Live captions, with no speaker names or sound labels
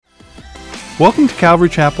Welcome to Calvary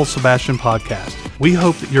Chapel Sebastian Podcast. We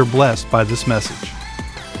hope that you're blessed by this message.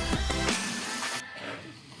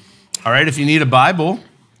 All right, if you need a Bible,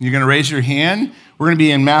 you're going to raise your hand. We're going to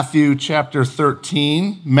be in Matthew chapter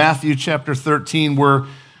 13. Matthew chapter 13, we're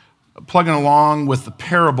plugging along with the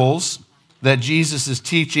parables that Jesus is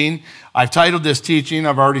teaching. I've titled this teaching,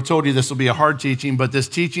 I've already told you this will be a hard teaching, but this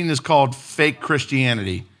teaching is called Fake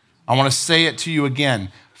Christianity. I want to say it to you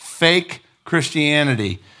again, Fake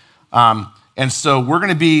Christianity. And so we're going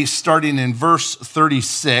to be starting in verse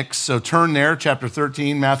 36. So turn there, chapter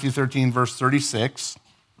 13, Matthew 13, verse 36.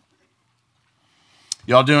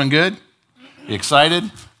 Y'all doing good? You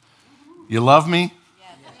excited? You love me?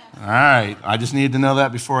 All right. I just needed to know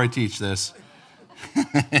that before I teach this.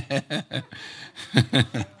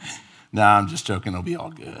 No, I'm just joking. It'll be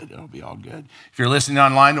all good. It'll be all good. If you're listening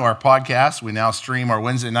online to our podcast, we now stream our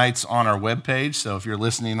Wednesday nights on our webpage. So if you're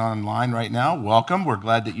listening online right now, welcome. We're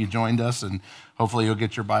glad that you joined us, and hopefully you'll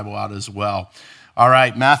get your Bible out as well. All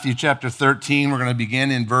right, Matthew chapter 13. We're going to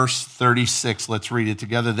begin in verse 36. Let's read it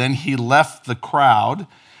together. Then he left the crowd,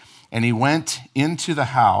 and he went into the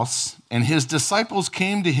house, and his disciples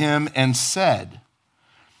came to him and said,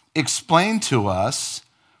 "Explain to us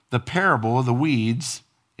the parable of the weeds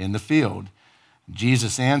in the field."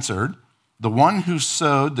 Jesus answered, "The one who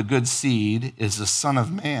sowed the good seed is the Son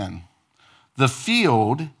of Man. The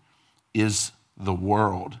field is the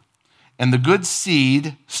world, and the good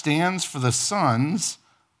seed stands for the sons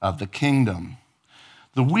of the kingdom.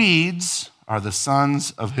 The weeds are the sons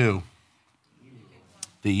of who?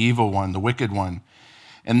 The evil one, the wicked one.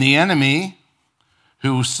 And the enemy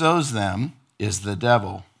who sows them is the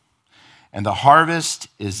devil. And the harvest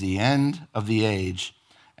is the end of the age,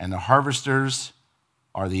 and the harvesters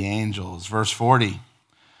are the angels." Verse 40,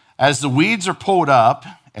 "As the weeds are pulled up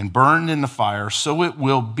and burned in the fire, so it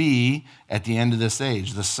will be at the end of this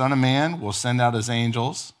age. The Son of Man will send out his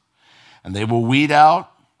angels, and they will weed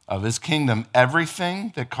out of his kingdom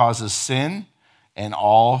everything that causes sin and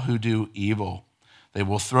all who do evil. They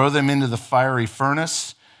will throw them into the fiery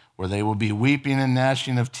furnace, where they will be weeping and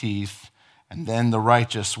gnashing of teeth, and then the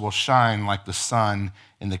righteous will shine like the sun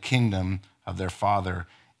in the kingdom of their Father.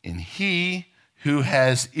 And he who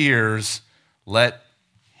has ears, let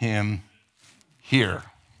him hear."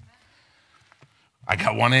 I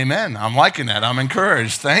got one amen. I'm liking that. I'm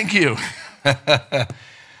encouraged. Thank you.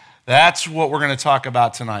 That's what we're going to talk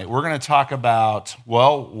about tonight. We're going to talk about,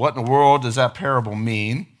 well, what in the world does that parable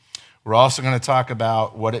mean? We're also going to talk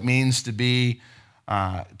about what it means to be,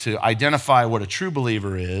 to identify what a true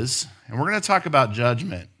believer is. And we're going to talk about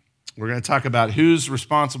judgment. We're going to talk about who's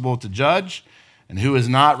responsible to judge and who is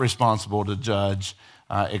not responsible to judge,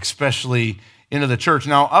 especially into the church.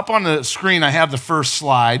 Now, up on the screen, I have the first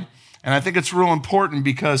slide, and I think it's real important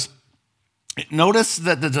because notice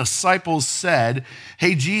that the disciples said,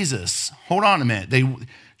 "Hey, Jesus, hold on a minute."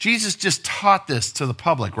 Jesus just taught this to the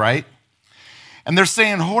public, right? And they're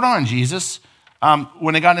saying, "Hold on, Jesus."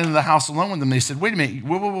 When they got into the house alone with them, they said, "Wait a minute,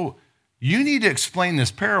 whoa. You need to explain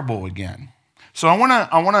this parable again." So I want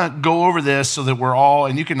to go over this so that we're all,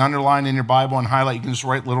 and you can underline in your Bible and highlight. You can just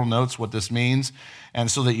write little notes what this means, and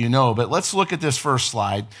so that you know. But let's look at this first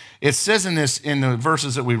slide. It says in the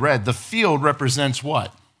verses that we read, the field represents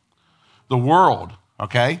what? The world.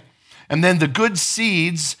 Okay, and then the good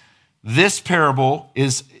seeds. This parable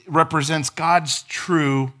represents God's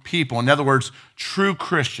true people. In other words, true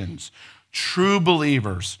Christians, true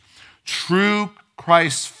believers, true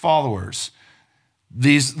Christ followers.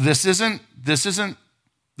 This isn't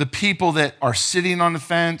the people that are sitting on the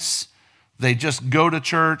fence. They just go to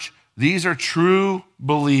church. These are true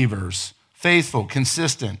believers, faithful,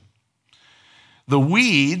 consistent. The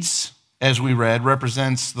weeds, as we read,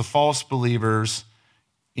 represents the false believers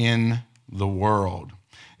in the world.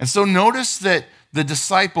 And so notice that the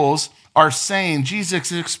disciples are saying,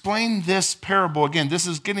 "Jesus, explain this parable again." This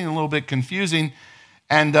is getting a little bit confusing,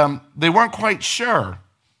 and they weren't quite sure.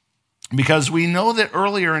 Because we know that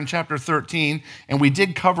earlier in chapter 13, and we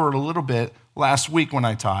did cover it a little bit last week when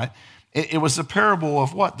I taught, it was a parable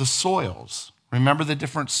of what? The soils. Remember the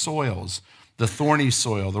different soils, the thorny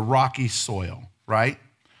soil, the rocky soil, right?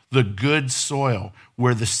 The good soil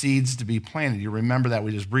where the seeds to be planted. You remember that,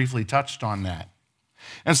 we just briefly touched on that.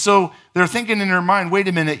 And so they're thinking in their mind, wait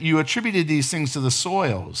a minute, you attributed these things to the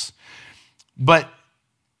soils, but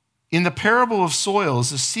in the parable of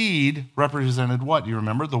soils, the seed represented what? Do you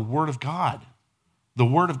remember? The Word of God. The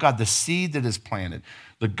Word of God, the seed that is planted,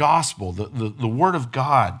 the gospel, the Word of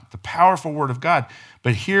God, the powerful Word of God.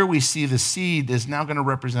 But here we see the seed is now going to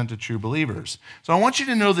represent the true believers. So I want you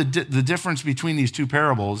to know the difference between these two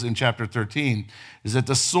parables in chapter 13 is that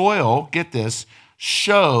the soil, get this,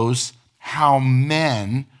 shows how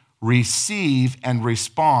men receive and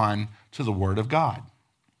respond to the word of God.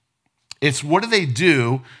 It's what do they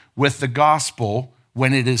do with the gospel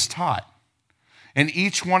when it is taught? And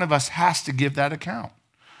each one of us has to give that account.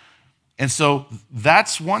 And so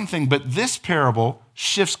that's one thing, but this parable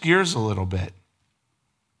shifts gears a little bit.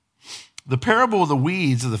 The parable of the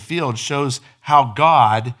weeds of the field shows how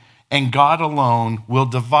God and God alone will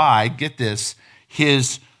divide, get this,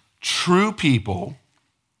 his true people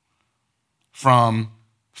from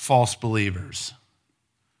false believers.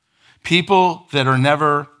 People that are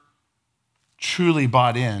never truly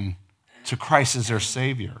bought in to Christ as their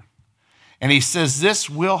Savior. And he says this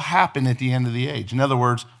will happen at the end of the age. In other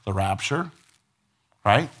words, the rapture,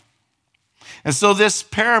 right? And so this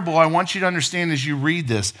parable, I want you to understand as you read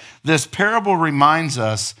this parable reminds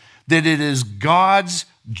us that it is God's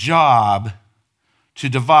job to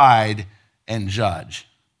divide and judge,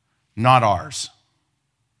 not ours.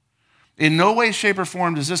 In no way, shape, or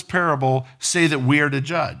form does this parable say that we are to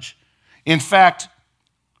judge. In fact,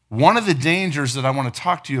 one of the dangers that I want to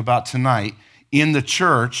talk to you about tonight in the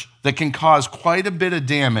church that can cause quite a bit of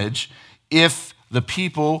damage if the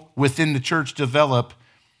people within the church develop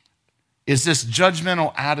is this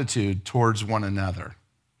judgmental attitude towards one another.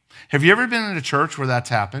 Have you ever been in a church where that's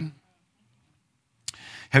happened?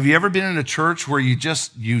 Have you ever been in a church where you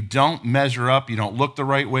don't measure up, you don't look the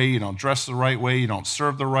right way, you don't dress the right way, you don't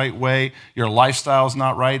serve the right way, your lifestyle's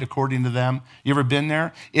not right according to them? You ever been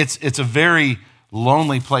there? It's a very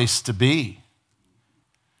lonely place to be.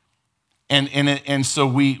 And so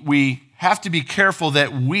we have to be careful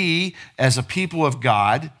that we, as a people of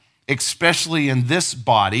God, especially in this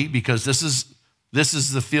body, because this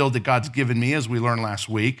is the field that God's given me, as we learned last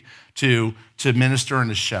week, to minister and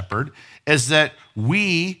to shepherd, is that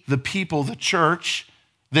we, the people, the church,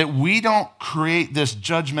 that we don't create this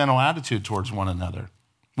judgmental attitude towards one another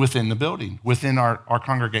within the building, within our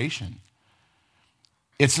congregation.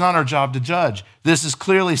 It's not our job to judge. This is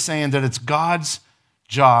clearly saying that it's God's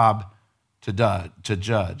job to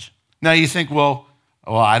judge. Now you think, well,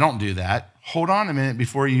 I don't do that. Hold on a minute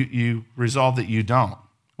before you resolve that you don't.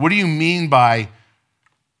 What do you mean by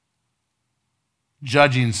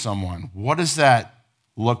judging someone? What does that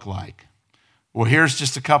look like? Well, here's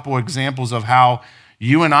just a couple examples of how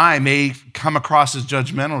you and I may come across as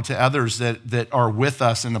judgmental to others that are with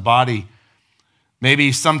us in the body.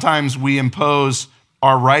 Maybe sometimes we impose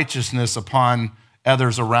our righteousness upon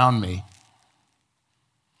others around me.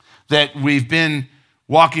 That we've been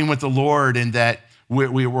walking with the Lord and that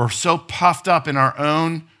we were so puffed up in our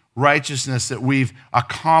own righteousness that we've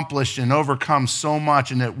accomplished and overcome so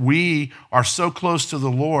much and that we are so close to the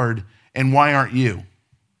Lord, and why aren't you?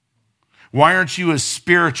 Why aren't you as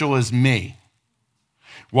spiritual as me?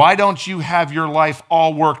 Why don't you have your life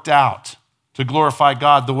all worked out to glorify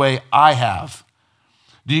God the way I have?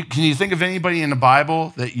 Can you think of anybody in the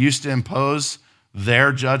Bible that used to impose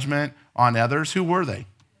their judgment on others? Who were they?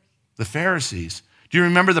 The Pharisees. Do you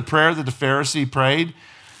remember the prayer that the Pharisee prayed?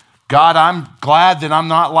 God, I'm glad that I'm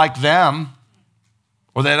not like them,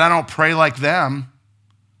 or that I don't pray like them.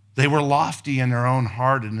 They were lofty in their own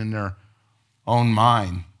heart and in their own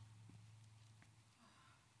mind.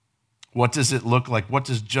 What does it look like? What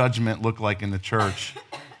does judgment look like in the church?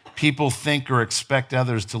 People think or expect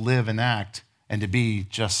others to live and act and to be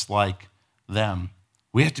just like them.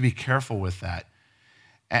 We have to be careful with that.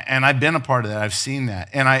 And I've been a part of that. I've seen that.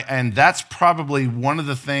 And that's probably one of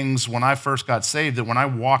the things when I first got saved, that when I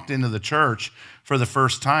walked into the church for the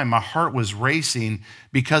first time, my heart was racing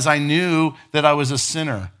because I knew that I was a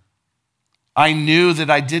sinner. I knew that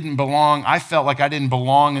I didn't belong. I felt like I didn't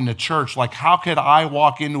belong in the church. Like, how could I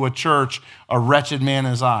walk into a church, a wretched man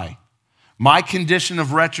as I? My condition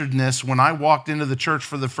of wretchedness when I walked into the church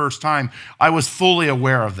for the first time, I was fully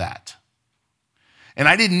aware of that. And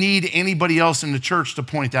I didn't need anybody else in the church to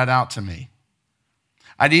point that out to me.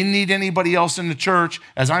 I didn't need anybody else in the church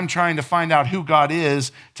as I'm trying to find out who God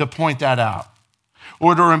is to point that out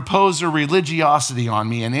or to impose a religiosity on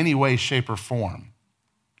me in any way, shape, or form.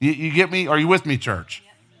 You get me? Are you with me, church?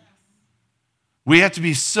 We have to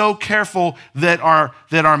be so careful that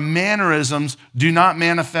our mannerisms do not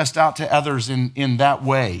manifest out to others in that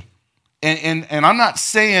way. And I'm not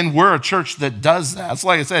saying we're a church that does that. It's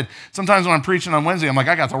like I said, sometimes when I'm preaching on Wednesday, I'm like,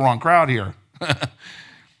 I got the wrong crowd here.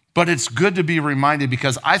 But it's good to be reminded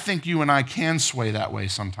because I think you and I can sway that way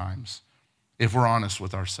sometimes if we're honest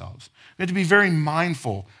with ourselves. We have to be very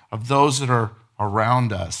mindful of those that are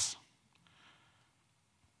around us.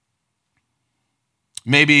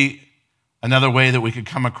 Maybe another way that we could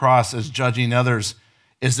come across as judging others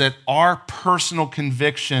is that our personal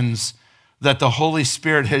convictions that the Holy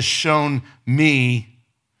Spirit has shown me,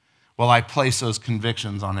 while I place those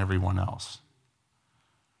convictions on everyone else.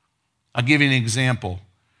 I'll give you an example.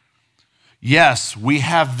 Yes, we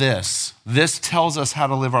have this. This tells us how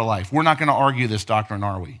to live our life. We're not going to argue this doctrine,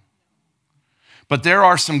 are we? But there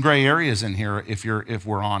are some gray areas in here if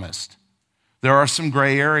we're honest. There are some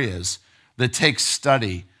gray areas that take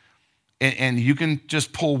study. And you can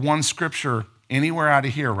just pull one scripture anywhere out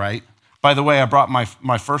of here, right? By the way, I brought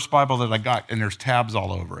my first Bible that I got, and there's tabs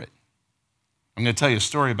all over it. I'm going to tell you a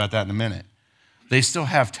story about that in a minute. They still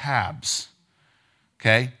have tabs,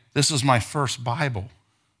 okay? This was my first Bible.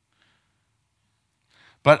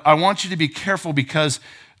 But I want you to be careful because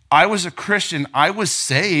I was a Christian. I was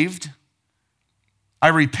saved. I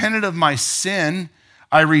repented of my sin.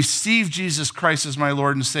 I received Jesus Christ as my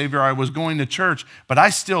Lord and Savior. I was going to church, but I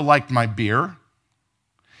still liked my beer.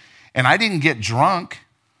 And I didn't get drunk,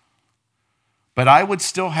 but I would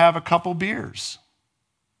still have a couple beers.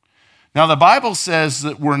 Now, the Bible says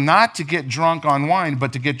that we're not to get drunk on wine,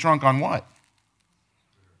 but to get drunk on what?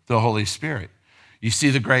 The Holy Spirit. You see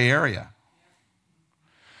the gray area.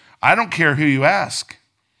 I don't care who you ask.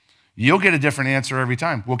 You'll get a different answer every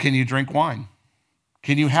time. Well, can you drink wine?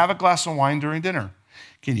 Can you have a glass of wine during dinner?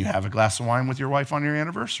 Can you have a glass of wine with your wife on your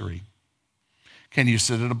anniversary? Can you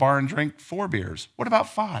sit at a bar and drink 4 beers? What about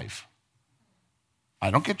 5?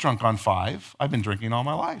 I don't get drunk on 5. I've been drinking all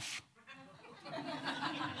my life.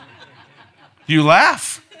 You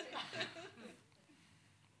laugh.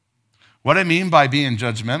 What I mean by being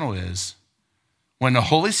judgmental is when the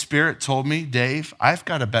Holy Spirit told me, Dave, I've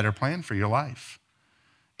got a better plan for your life,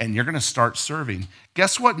 and you're going to start serving.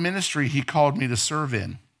 Guess what ministry he called me to serve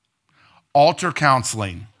in? Altar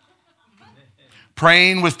counseling.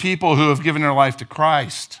 Praying with people who have given their life to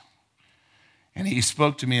Christ. And he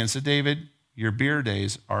spoke to me and said, David, your beer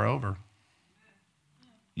days are over.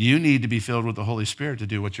 You need to be filled with the Holy Spirit to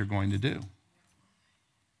do what you're going to do.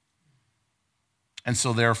 And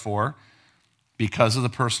so therefore, because of the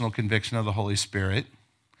personal conviction of the Holy Spirit,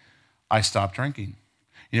 I stopped drinking.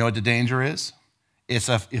 You know what the danger is? It's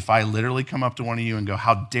if I literally come up to one of you and go,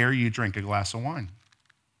 how dare you drink a glass of wine?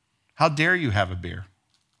 How dare you have a beer?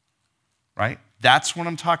 Right? That's what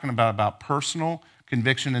I'm talking about personal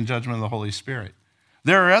conviction and judgment of the Holy Spirit.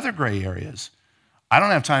 There are other gray areas. I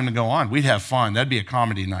don't have time to go on. We'd have fun. That'd be a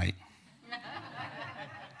comedy night.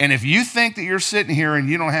 And if you think that you're sitting here and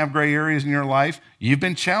you don't have gray areas in your life, you've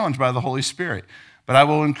been challenged by the Holy Spirit. But I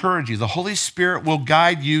will encourage you, the Holy Spirit will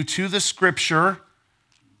guide you to the scripture,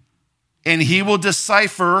 and he will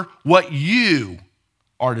decipher what you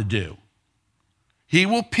are to do. He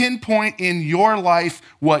will pinpoint in your life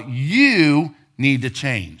what you need to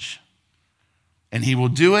change. And he will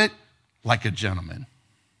do it like a gentleman.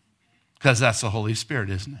 Because that's the Holy Spirit,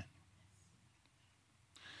 isn't it?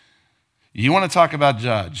 You want to talk about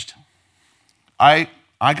judged. I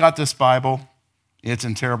got this Bible. It's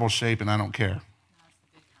in terrible shape, and I don't care.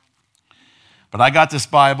 But I got this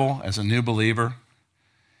Bible as a new believer,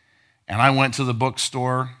 and I went to the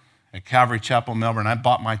bookstore at Calvary Chapel, Melbourne. I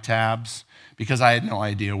bought my tabs because I had no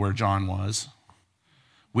idea where John was.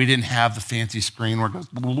 We didn't have the fancy screen where it goes.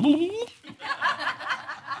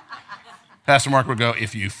 Pastor Mark would go,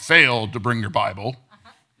 if you failed to bring your Bible,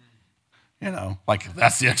 like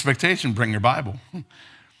that's the expectation, bring your Bible.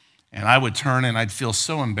 And I would turn and I'd feel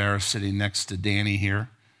so embarrassed sitting next to Danny here.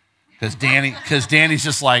 Because Danny's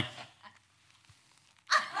just like,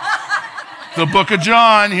 the book of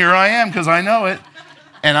John, here I am, because I know it.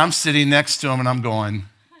 And I'm sitting next to him and I'm going,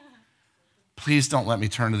 please don't let me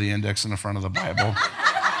turn to the index in the front of the Bible.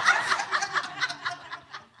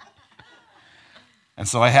 And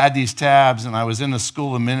so I had these tabs, and I was in the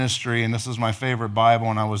school of ministry, and this is my favorite Bible,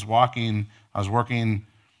 and I was working as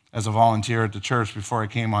a volunteer at the church before I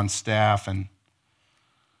came on staff, and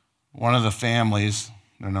one of the families,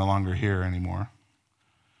 they're no longer here anymore,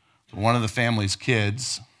 one of the family's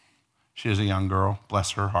kids, she was a young girl,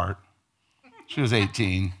 bless her heart, she was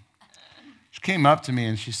 18. She came up to me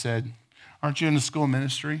and she said, aren't you in the school of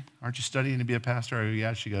ministry? Aren't you studying to be a pastor? I go,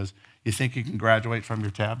 yeah. She goes, you think you can graduate from your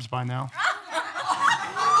tabs by now?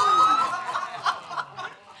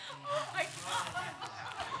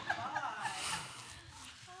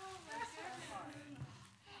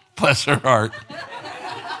 Bless her heart.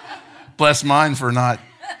 Bless mine for not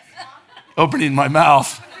opening my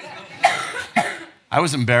mouth. I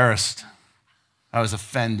was embarrassed. I was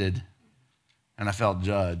offended. And I felt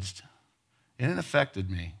judged. And it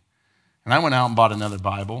affected me. And I went out and bought another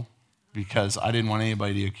Bible because I didn't want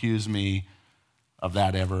anybody to accuse me of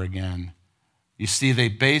that ever again. You see, they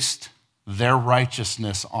based their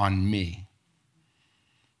righteousness on me.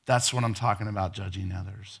 That's what I'm talking about, judging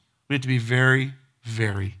others. We have to be very,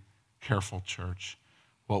 very careful, church,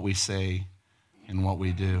 what we say and what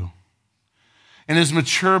we do. And as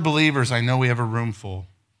mature believers, I know we have a room full.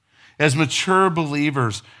 As mature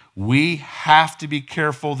believers, we have to be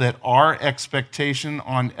careful that our expectation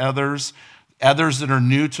on others that are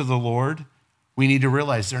new to the Lord, we need to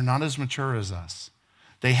realize they're not as mature as us.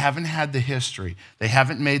 They haven't had the history. They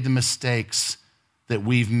haven't made the mistakes that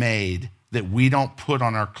we've made that we don't put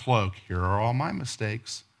on our cloak. Here are all my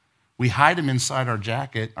mistakes. We hide them inside our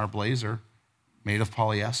jacket, our blazer, made of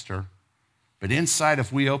polyester. But inside,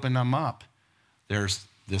 if we open them up, there's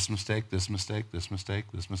this mistake, this mistake, this mistake,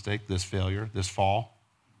 this mistake, this failure, this fall,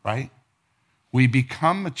 right? We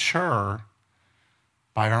become mature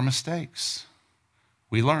by our mistakes.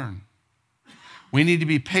 We learn. We need to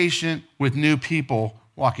be patient with new people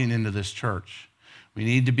walking into this church. We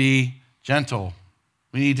need to be gentle.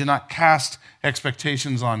 We need to not cast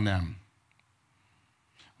expectations on them.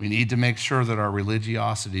 We need to make sure that our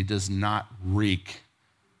religiosity does not reek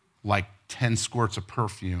like 10 squirts of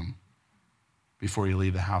perfume before you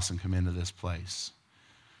leave the house and come into this place.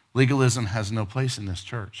 Legalism has no place in this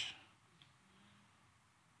church.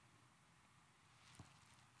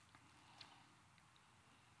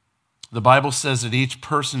 The Bible says that each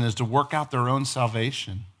person is to work out their own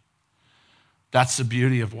salvation. That's the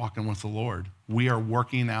beauty of walking with the Lord. We are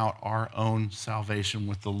working out our own salvation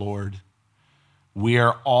with the Lord. We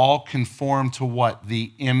are all conformed to what?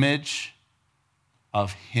 The image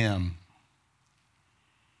of Him.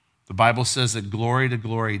 The Bible says that glory to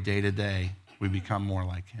glory, day to day, we become more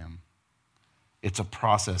like Him. It's a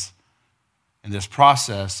process. And this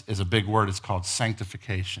process is a big word. It's called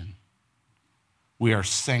sanctification. We are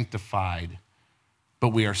sanctified, but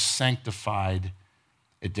we are sanctified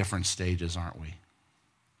at different stages, aren't we?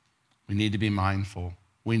 We need to be mindful.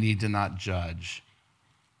 We need to not judge.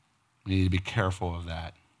 We need to be careful of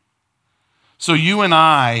that. So do you and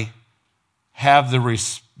I have the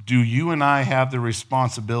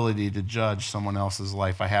responsibility to judge someone else's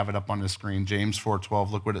life? I have it up on the screen. James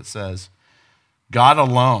 4:12, look what it says. God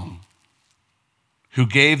alone, who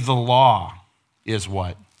gave the law, is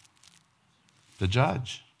what? The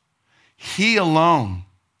judge. He alone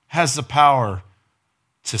has the power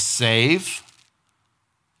to save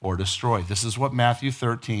or destroy. This is what Matthew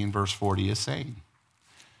 13, verse 40 is saying.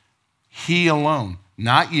 He alone,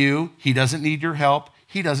 not you. He doesn't need your help.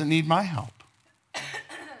 He doesn't need my help.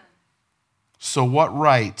 So what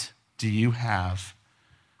right do you have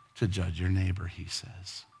to judge your neighbor, he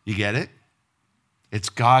says. You get it? It's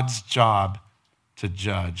God's job to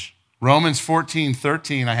judge. Romans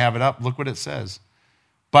 14:13, I have it up. Look what it says.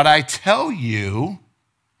 But I tell you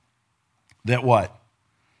that what?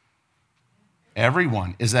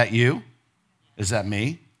 Everyone. Is that you? Is that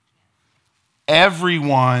me?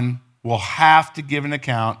 Everyone will have to give an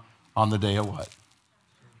account on the day of what?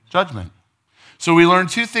 Judgment. So we learn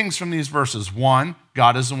two things from these verses. One,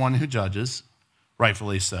 God is the one who judges,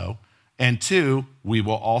 rightfully so. And two, we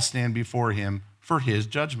will all stand before him for his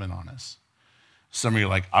judgment on us. Some of you are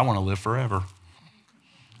like, I want to live forever.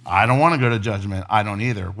 I don't want to go to judgment. I don't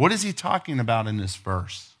either. What is he talking about in this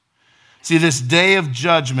verse? See, this day of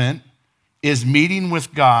judgment is meeting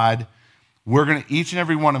with God. Each and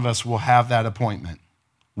every one of us will have that appointment.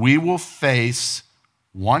 We will face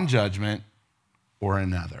one judgment or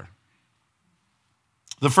another.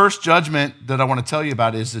 The first judgment that I want to tell you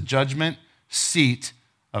about is the judgment seat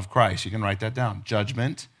of Christ. You can write that down.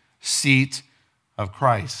 Judgment seat of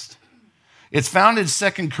Christ. It's found in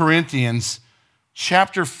 2 Corinthians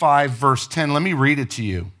chapter 5, verse 10. Let me read it to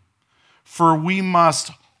you. For we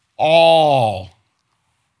must all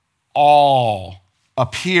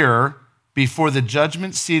appear before the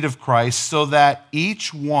judgment seat of Christ, so that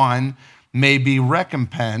each one may be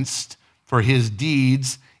recompensed for his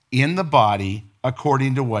deeds in the body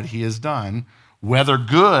according to what he has done, whether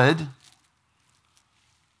good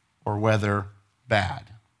or whether bad.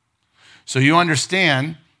 So you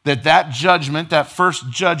understand that judgment, that first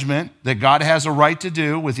judgment that God has a right to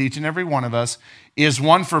do with each and every one of us, is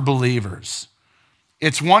one for believers.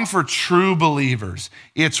 It's one for true believers.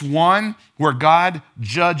 It's one where God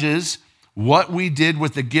judges what we did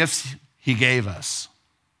with the gifts he gave us.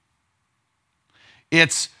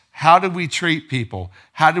 It's how did we treat people?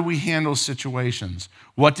 How did we handle situations?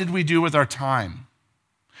 What did we do with our time?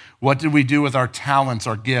 What did we do with our talents,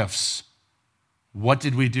 our gifts? What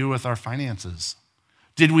did we do with our finances?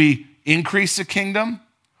 Did we increase the kingdom,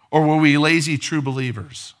 or were we lazy true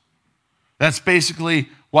believers? That's basically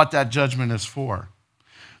what that judgment is for.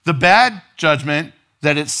 The bad judgment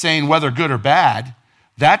that it's saying whether good or bad,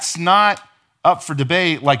 that's not up for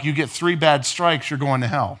debate like you get 3 bad strikes, you're going to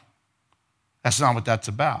hell. That's not what that's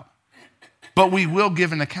about. But we will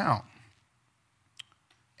give an account.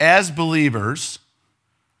 as believers,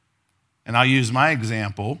 and I'll use my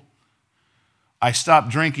example, I stopped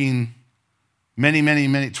drinking many,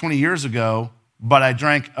 20 years ago, but I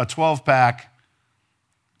drank a 12-pack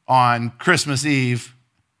on Christmas Eve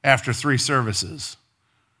after 3 services,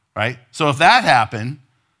 right? So if that happened,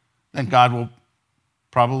 then God will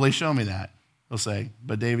probably show me that. He'll say,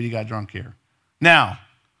 but David, you got drunk here. Now,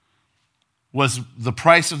 was the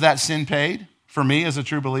price of that sin paid for me as a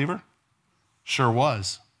true believer? Sure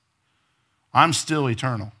was. I'm still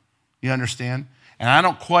eternal. You understand? And I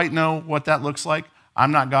don't quite know what that looks like.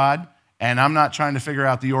 I'm not God, and I'm not trying to figure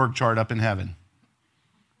out the org chart up in heaven.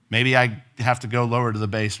 Maybe I have to go lower to the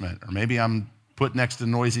basement, or maybe I'm put next to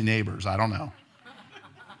noisy neighbors. I don't know.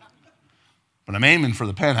 But I'm aiming for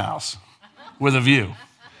the penthouse with a view,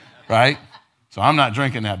 right? So I'm not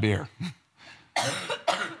drinking that beer.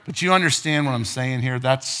 But you understand what I'm saying here?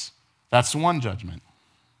 That's one judgment.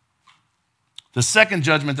 The second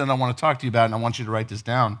judgment that I want to talk to you about, and I want you to write this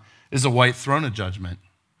down, is the white throne of judgment.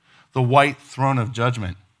 The white throne of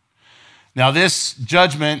judgment. Now, this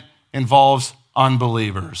judgment involves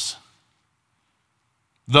unbelievers.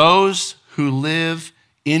 Those who live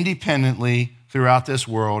independently throughout this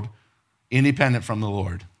world, independent from the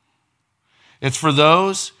Lord. It's for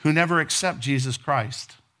those who never accept Jesus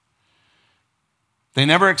Christ. They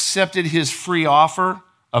never accepted his free offer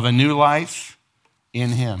of a new life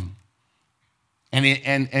in him.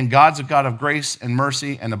 And God's a God of grace and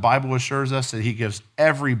mercy, and the Bible assures us that he gives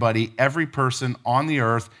everybody, every person on the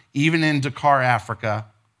earth, even in Dakar, Africa,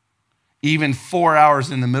 even 4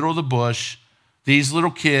 hours in the middle of the bush, these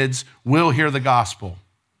little kids will hear the gospel.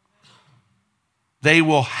 They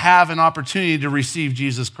will have an opportunity to receive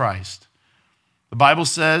Jesus Christ. The Bible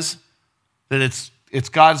says that it's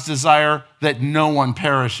God's desire that no one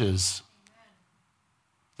perishes.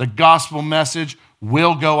 The gospel message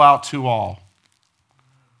will go out to all.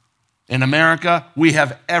 In America, we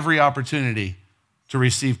have every opportunity to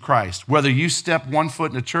receive Christ. Whether you step 1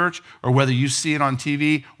 foot in a church or whether you see it on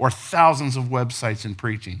TV or thousands of websites and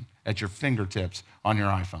preaching at your fingertips on your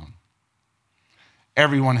iPhone.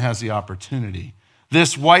 Everyone has the opportunity.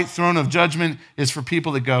 This white throne of judgment is for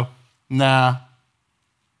people that go, nah,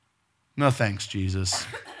 no thanks, Jesus.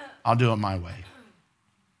 I'll do it my way.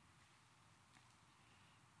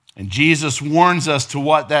 And Jesus warns us to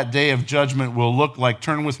what that day of judgment will look like.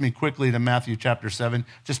 Turn with me quickly to Matthew chapter 7,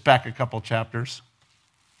 just back a couple chapters.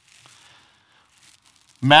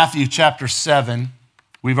 Matthew chapter 7,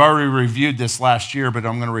 we've already reviewed this last year, but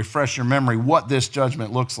I'm going to refresh your memory what this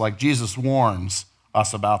judgment looks like. Jesus warns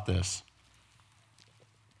us about this.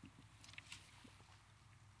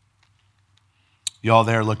 Y'all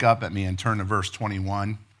there, look up at me and turn to verse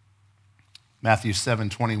 21. Matthew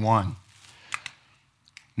 7:21.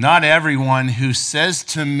 Not everyone who says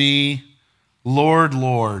to me, Lord,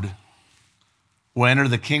 Lord, will enter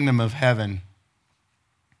the kingdom of heaven,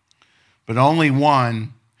 but only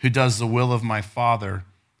one who does the will of my Father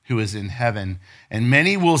who is in heaven. And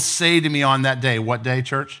many will say to me on that day, what day,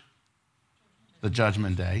 church? The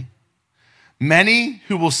judgment day. Many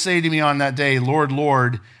who will say to me on that day, Lord,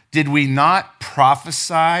 Lord, did we not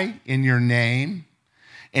prophesy in your name,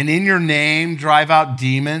 and in your name drive out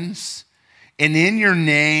demons, and in your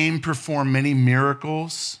name perform many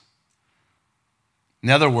miracles? In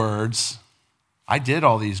other words, I did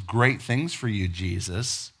all these great things for you,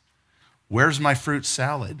 Jesus. Where's my fruit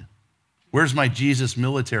salad? Where's my Jesus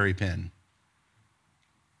military pin?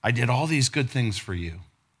 I did all these good things for you.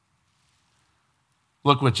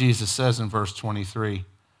 Look what Jesus says in verse 23.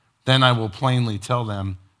 Then I will plainly tell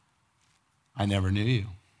them, I never knew you.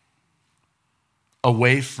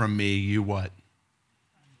 Away from me, you what?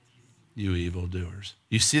 You evildoers.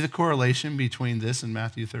 You see the correlation between this and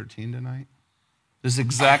Matthew 13 tonight? This is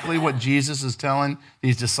exactly what Jesus is telling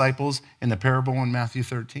these disciples in the parable in Matthew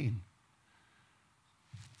 13.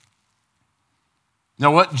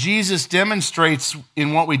 Now, what Jesus demonstrates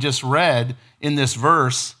in what we just read in this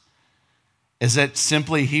verse is that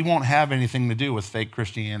simply he won't have anything to do with fake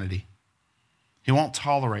Christianity. He won't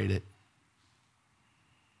tolerate it.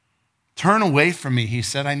 Turn away from me, he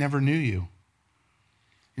said, I never knew you.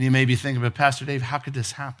 And you may be thinking, but Pastor Dave, how could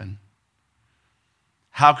this happen?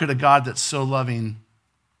 How could a God that's so loving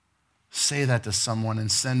say that to someone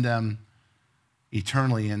and send them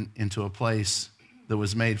eternally into a place that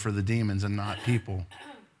was made for the demons and not people,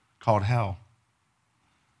 called hell?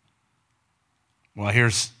 Well,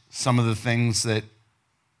 here's some of the things that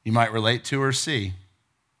you might relate to or see.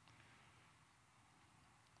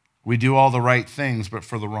 We do all the right things, but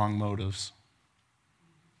for the wrong motives.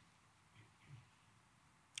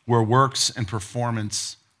 We're works and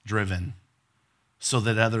performance driven so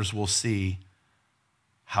that others will see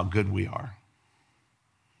how good we are.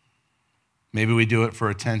 Maybe we do it for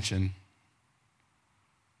attention.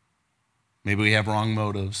 Maybe we have wrong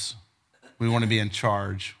motives. We want to be in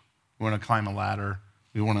charge. We want to climb a ladder.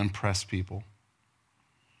 We want to impress people.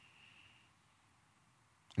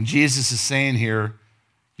 And Jesus is saying here,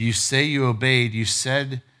 you say you obeyed. You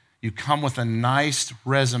said you come with a nice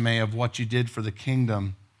resume of what you did for the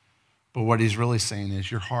kingdom. But what he's really saying is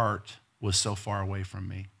your heart was so far away from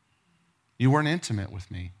me. You weren't intimate with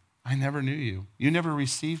me. I never knew you. You never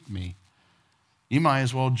received me. You might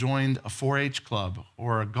as well have joined a 4-H club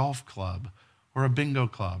or a golf club or a bingo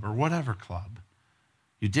club or whatever club.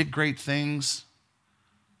 You did great things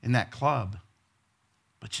in that club,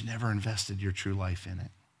 but you never invested your true life in it.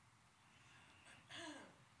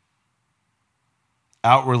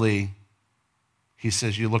 Outwardly, he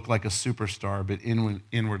says you look like a superstar, but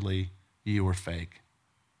inwardly, you were fake.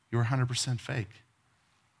 You were 100% fake.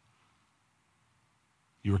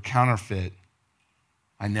 You were counterfeit.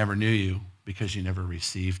 I never knew you because you never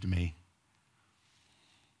received me.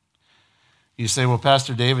 You say, well,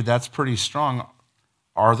 Pastor David, that's pretty strong.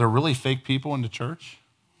 Are there really fake people in the church?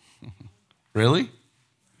 Really?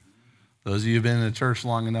 Those of you who've been in the church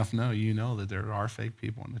long enough know that there are fake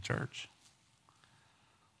people in the church.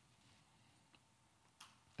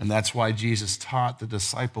 And that's why Jesus taught the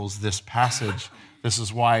disciples this passage. This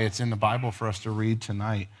is why it's in the Bible for us to read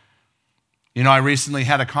tonight. You know, I recently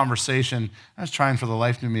had a conversation. I was trying for the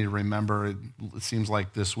life of me to remember. It seems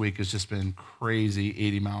like this week has just been crazy,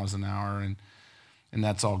 80 miles an hour, and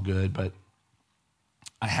that's all good. But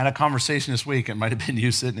I had a conversation this week. It might have been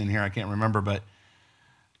you sitting in here. I can't remember, but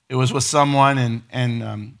it was with someone,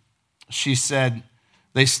 and she said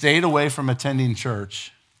they stayed away from attending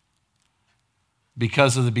church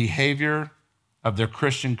because of the behavior of their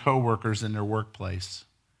Christian coworkers in their workplace.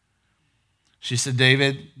 She said,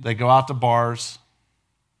 David, they go out to bars,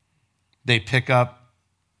 they pick up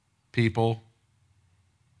people,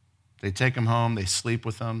 they take them home, they sleep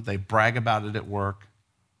with them, they brag about it at work,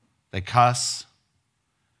 they cuss,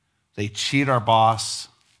 they cheat our boss,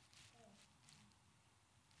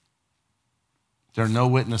 they're no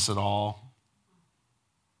witness at all,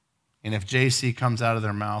 and if JC comes out of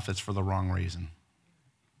their mouth, it's for the wrong reason.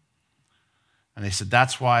 And they said,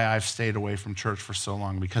 that's why I've stayed away from church for so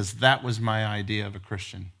long, because that was my idea of a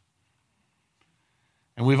Christian.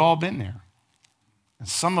 And we've all been there. And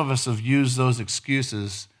some of us have used those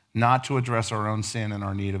excuses not to address our own sin and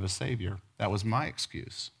our need of a Savior. That was my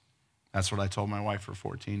excuse. That's what I told my wife for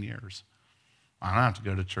 14 years. I don't have to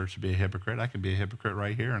go to church to be a hypocrite. I can be a hypocrite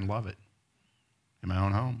right here and love it in my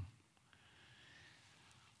own home.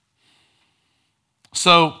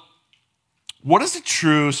 So, what is it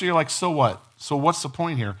true? So you're like, so what? So what's the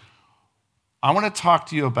point here? I want to talk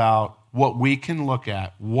to you about what we can look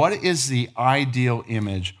at. What is the ideal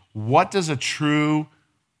image? What does a true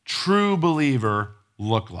believer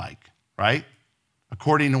look like, right?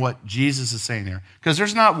 According to what Jesus is saying here. Because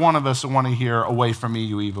there's not one of us that want to hear, away from me,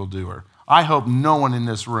 you evildoer. I hope no one in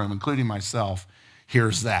this room, including myself,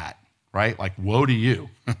 hears that, right? Like, woe to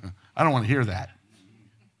you. I don't want to hear that.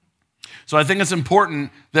 So I think it's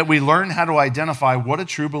important that we learn how to identify what a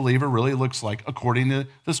true believer really looks like according to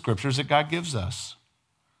the scriptures that God gives us.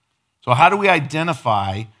 So how do we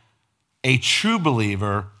identify a true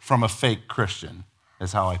believer from a fake Christian,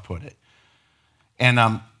 is how I put it.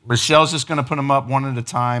 And Michelle's just going to put them up one at a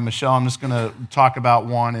time. Michelle, I'm just going to talk about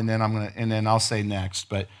one, and then I'll say next.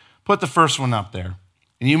 But put the first one up there.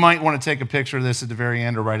 And you might want to take a picture of this at the very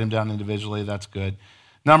end or write them down individually. That's good.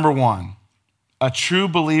 Number one. A true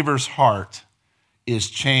believer's heart is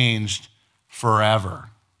changed forever.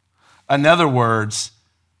 In other words,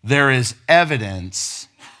 there is evidence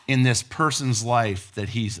in this person's life that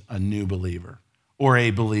he's a new believer or a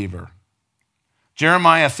believer.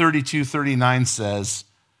 Jeremiah 32:39 says,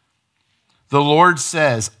 the Lord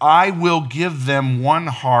says, I will give them one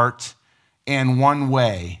heart and one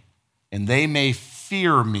way, and they may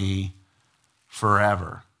fear me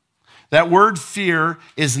forever. That word fear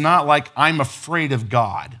is not like I'm afraid of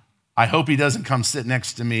God. I hope he doesn't come sit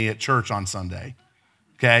next to me at church on Sunday,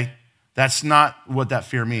 okay? That's not what that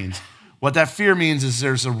fear means. What that fear means is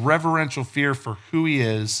there's a reverential fear for who he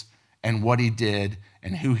is and what he did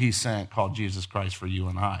and who he sent, called Jesus Christ for you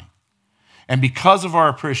and I. And because of our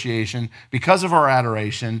appreciation, because of our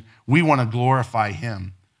adoration, we want to glorify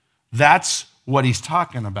him. That's what he's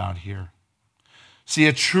talking about here. See,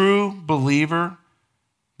 a true believer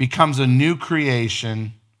becomes a new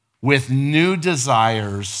creation with new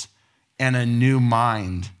desires and a new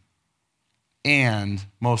mind, and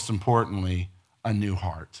most importantly, a new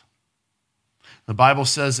heart. The Bible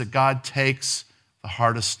says that God takes the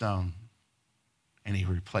heart of stone and he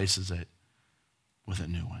replaces it with a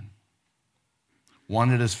new one. One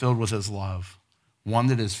that is filled with his love, one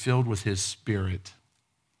that is filled with his Spirit.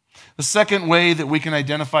 The second way that we can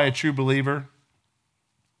identify a true believer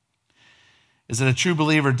is that a true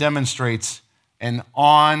believer demonstrates an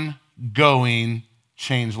ongoing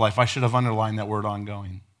changed life. I should have underlined that word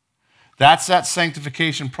ongoing. That's that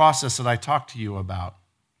sanctification process that I talked to you about.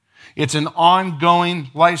 It's an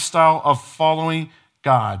ongoing lifestyle of following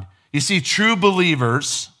God. You see, true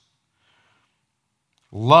believers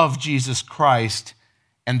love Jesus Christ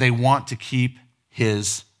and they want to keep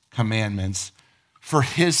his commandments for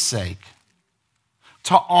his sake,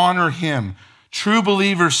 to honor him. True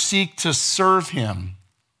believers seek to serve him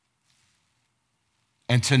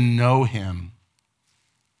and to know him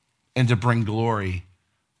and to bring glory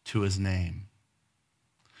to his name.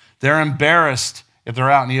 They're embarrassed if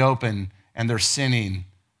they're out in the open and they're sinning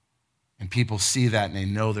and people see that and they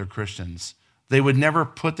know they're Christians. They would never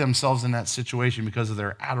put themselves in that situation because of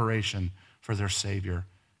their adoration for their Savior,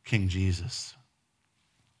 King Jesus.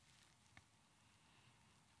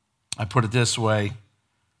 I put it this way: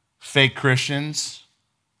 fake Christians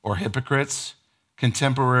or hypocrites can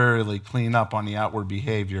temporarily clean up on the outward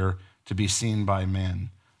behavior to be seen by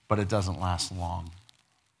men, but it doesn't last long.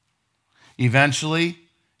 Eventually,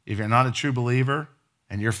 if you're not a true believer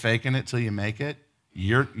and you're faking it till you make it,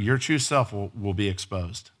 your true self will be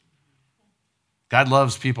exposed. God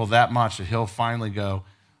loves people that much that he'll finally go,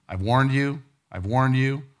 I've warned you, I've warned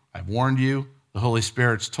you, I've warned you. The Holy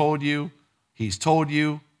Spirit's told you, he's told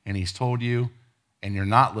you, and he's told you, and you're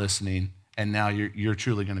not listening, and now you're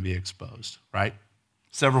truly going to be exposed, right?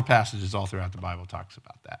 Several passages all throughout the Bible talks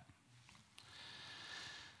about that.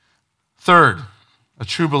 Third, a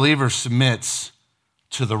true believer submits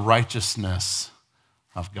to the righteousness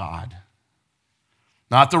of God.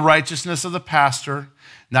 Not the righteousness of the pastor,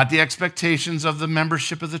 not the expectations of the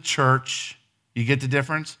membership of the church. You get the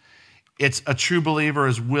difference? It's a true believer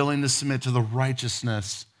is willing to submit to the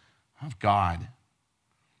righteousness of God.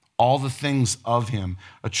 All the things of him.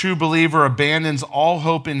 A true believer abandons all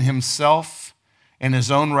hope in himself and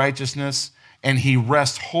his own righteousness, and he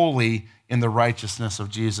rests wholly in the righteousness of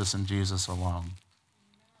Jesus and Jesus alone.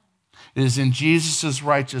 It is in Jesus'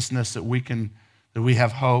 righteousness that we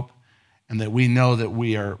have hope, and that we know that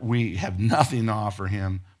we have nothing to offer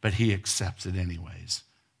him, but he accepts it anyways.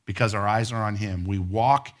 Because our eyes are on him. We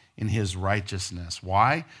walk in his righteousness.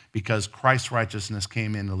 Why? Because Christ's righteousness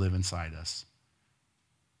came in to live inside us.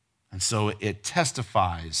 And so it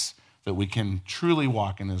testifies that we can truly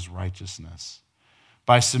walk in his righteousness.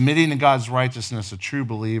 By submitting to God's righteousness, a true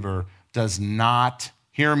believer does not,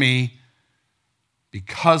 hear me,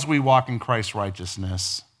 because we walk in Christ's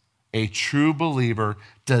righteousness, a true believer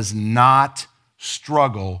does not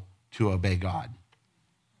struggle to obey God.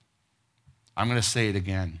 I'm going to say it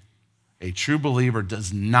again. A true believer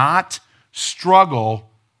does not struggle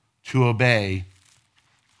to obey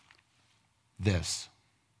this.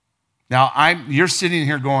 Now, you're sitting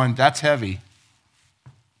here going, that's heavy.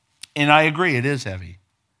 And I agree, it is heavy.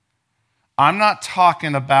 I'm not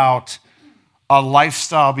talking about a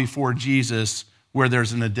lifestyle before Jesus where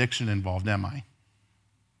there's an addiction involved, am I?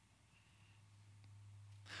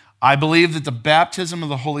 I believe that the baptism of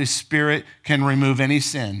the Holy Spirit can remove any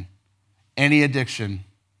sin, any addiction,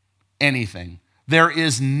 anything. There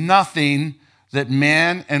is nothing that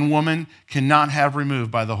man and woman cannot have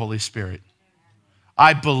removed by the Holy Spirit.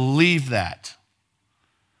 I believe that.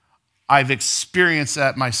 I've experienced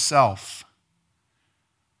that myself.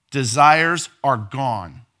 Desires are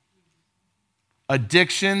gone.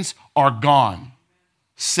 Addictions are gone.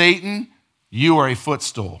 Satan, you are a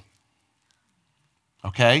footstool.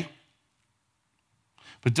 Okay?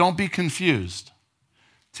 But don't be confused.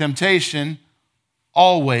 Temptation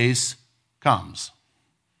always comes.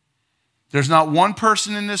 There's not one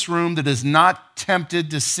person in this room that is not tempted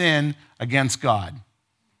to sin against God.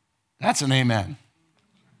 That's an amen.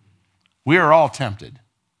 We are all tempted.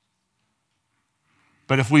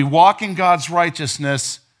 But if we walk in God's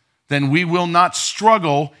righteousness, then we will not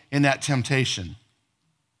struggle in that temptation.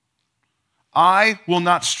 I will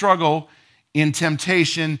not struggle in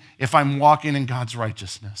temptation if I'm walking in God's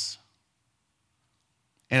righteousness.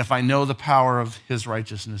 And if I know the power of his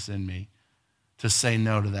righteousness in me to say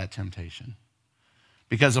no to that temptation.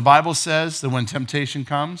 Because the Bible says that when temptation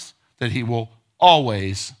comes, that he will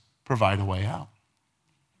always provide a way out.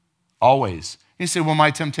 Always. You say, well,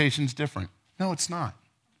 my temptation's different. No, it's not.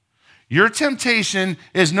 Your temptation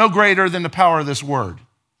is no greater than the power of this word.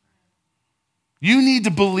 You need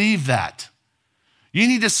to believe that. You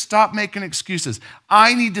need to stop making excuses.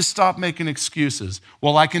 I need to stop making excuses.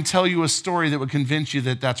 Well, I can tell you a story that would convince you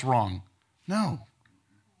that that's wrong. No,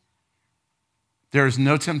 There is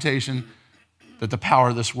no temptation that the power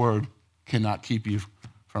of this word cannot keep you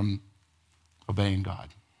from obeying God.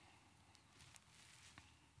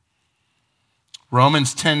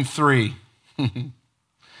 Romans 10:3.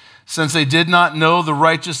 Since they did not know the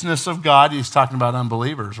righteousness of God, he's talking about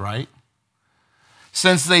unbelievers, right?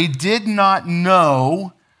 Since they did not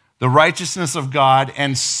know the righteousness of God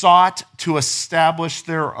and sought to establish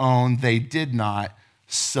their own, they did not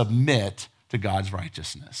submit to God's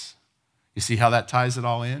righteousness. You see how that ties it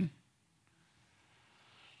all in?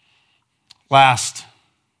 Last,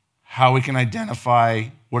 how we can identify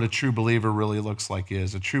what a true believer really looks like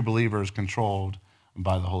is. A true believer is controlled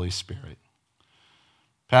by the Holy Spirit.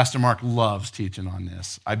 Pastor Mark loves teaching on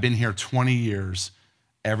this. I've been here 20 years.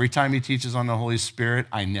 Every time he teaches on the Holy Spirit,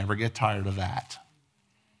 I never get tired of that.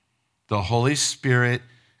 The Holy Spirit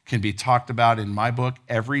can be talked about in my book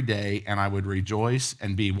every day, and I would rejoice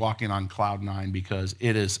and be walking on cloud nine because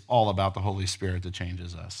it is all about the Holy Spirit that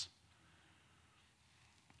changes us.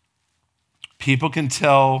 People can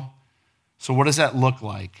tell, so what does that look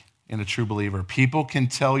like in a true believer? People can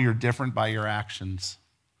tell you're different by your actions.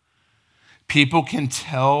 People can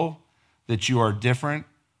tell that you are different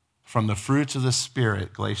from the fruits of the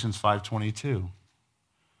Spirit, Galatians 5:22.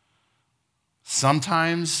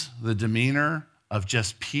 Sometimes the demeanor of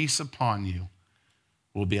just peace upon you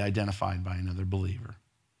will be identified by another believer.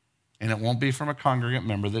 And it won't be from a congregant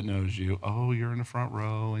member that knows you. Oh, you're in the front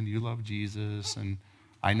row and you love Jesus and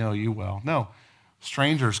I know you well. No,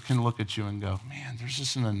 strangers can look at you and go, man, there's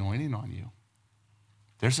just an anointing on you.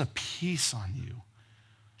 There's a peace on you.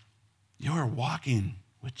 You are walking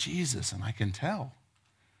with Jesus, and I can tell.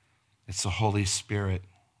 It's the Holy Spirit.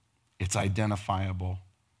 It's identifiable.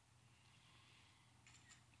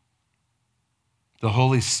 The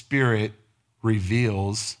Holy Spirit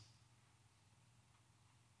reveals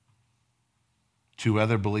to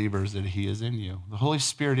other believers that he is in you. The Holy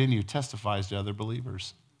Spirit in you testifies to other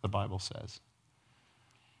believers, the Bible says.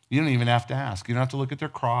 You don't even have to ask. You don't have to look at their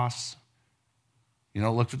cross. You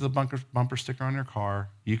don't look at the bumper sticker on their car.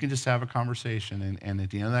 You can just have a conversation, and at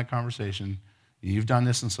the end of that conversation, you've done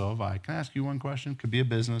this and so have I. Can I ask you one question? Could be a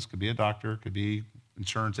business, could be a doctor, could be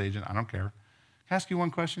insurance agent, I don't care. Can I ask you one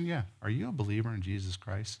question? Yeah. Are you a believer in Jesus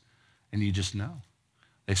Christ? And you just know.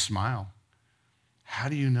 They smile. How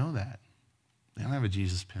do you know that? They don't have a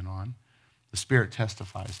Jesus pin on. The Spirit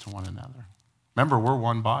testifies to one another. Remember, we're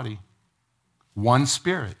one body, one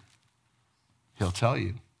Spirit. He'll tell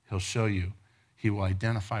you. He'll show you. He will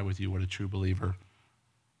identify with you what a true believer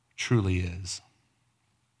truly is.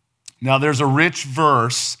 Now, there's a rich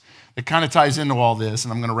verse that kind of ties into all this,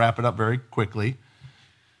 and I'm going to wrap it up very quickly.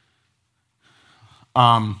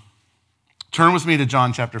 Turn with me to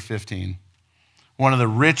John chapter 15. One of the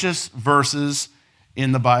richest verses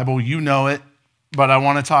in the Bible. You know it, but I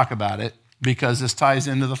want to talk about it because this ties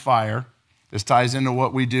into the fire. This ties into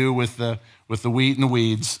what we do with the wheat and the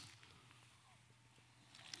weeds.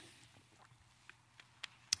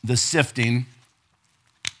 The sifting.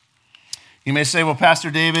 You may say, well, Pastor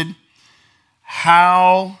David,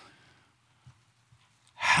 how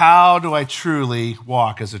do I truly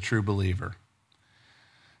walk as a true believer?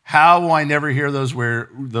 How will I never hear those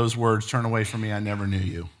words, turn away from me, I never knew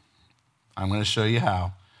you? I'm going to show you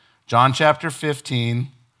how. John chapter 15.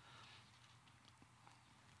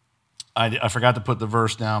 I forgot to put the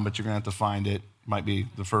verse down, but you're going to have to find it. It might be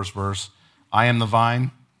the first verse. I am the vine.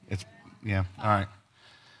 All right.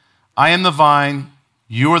 I am the vine,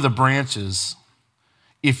 you are the branches.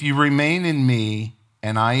 If you remain in me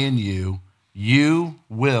and I in you, you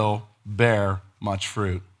will bear much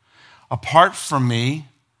fruit. Apart from me,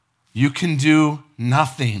 you can do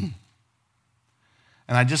nothing.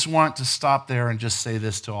 And I just want to stop there and just say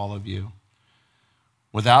this to all of you.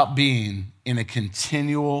 Without being in a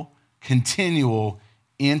continual,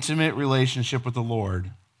 intimate relationship with the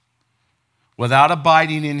Lord, without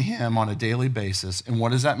abiding in him on a daily basis. And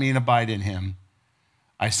what does that mean, abide in him?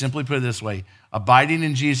 I simply put it this way. Abiding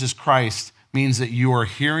in Jesus Christ means that you are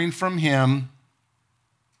hearing from him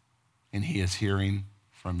and he is hearing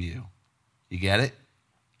from you. You get it?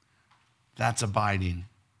 That's abiding.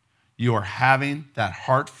 You are having that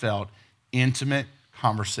heartfelt, intimate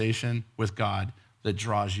conversation with God that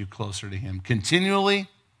draws you closer to him continually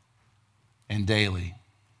and daily.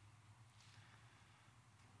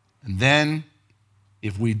 And then,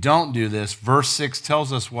 if we don't do this, verse 6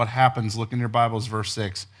 tells us what happens. Look in your Bibles, verse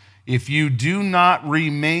 6. If you do not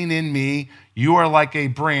remain in me, you are like a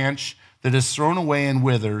branch that is thrown away and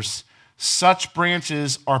withers. Such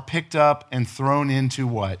branches are picked up and thrown into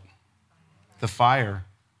what? The fire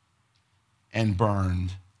and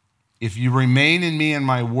burned. If you remain in me and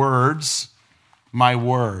my words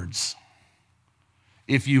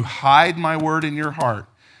if you hide my word in your heart,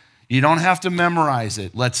 you don't have to memorize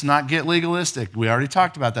it. Let's not get legalistic. We already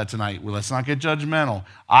talked about that tonight. Let's not get judgmental.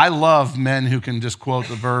 I love men who can just quote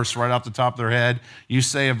the verse right off the top of their head. You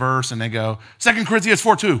say a verse and they go, 2 Corinthians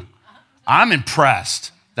 4:2. I'm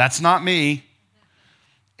impressed. That's not me.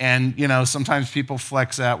 And, sometimes people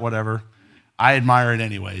flex that, whatever. I admire it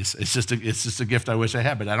anyways. It's just a gift I wish I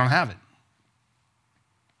had, but I don't have it.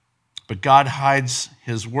 But God hides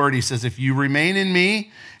his word. He says, if you remain in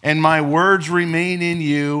me and my words remain in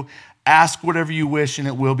you, ask whatever you wish and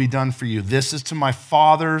it will be done for you. This is to my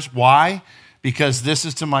Father's. Why? Because this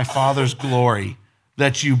is to my Father's glory,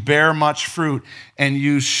 that you bear much fruit and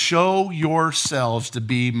you show yourselves to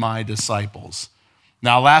be my disciples.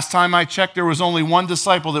 Now, last time I checked, there was only one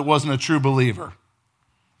disciple that wasn't a true believer.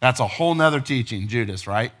 That's a whole nother teaching, Judas,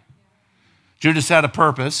 right? Judas had a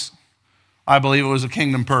purpose. I believe it was a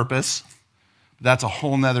kingdom purpose. That's a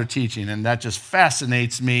whole nother teaching, and that just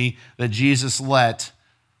fascinates me that Jesus let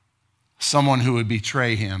someone who would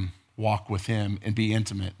betray him walk with him and be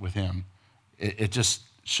intimate with him. It just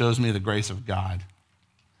shows me the grace of God.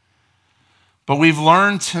 But we've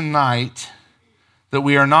learned tonight that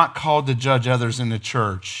we are not called to judge others in the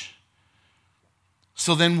church.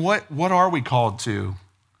 So then what are we called to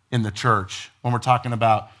in the church when we're talking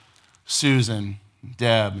about Susan,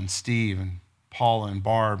 Deb, and Steve, and Paula, and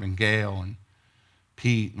Barb, and Gail, and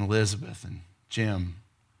Pete, and Elizabeth, and Jim?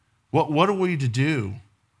 What are we to do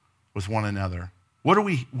with one another? What do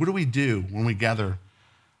we do when we gather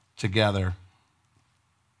together?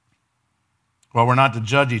 Well, we're not to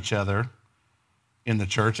judge each other in the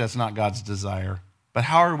church. That's not God's desire. But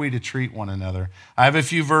how are we to treat one another? I have a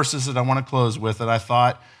few verses that I want to close with that I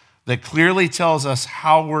thought that clearly tells us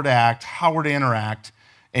how we're to act, how we're to interact.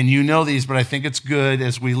 And you know these, but I think it's good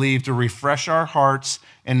as we leave to refresh our hearts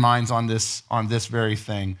and minds on this very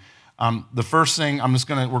thing. The first thing,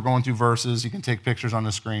 we're going through verses. You can take pictures on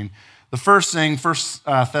the screen. The first thing, 1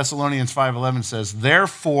 Thessalonians 5:11 says,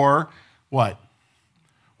 therefore, what?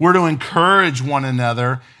 We're to encourage one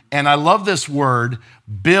another. And I love this word,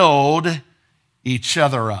 build each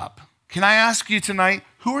other up. Can I ask you tonight,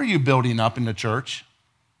 who are you building up in the church?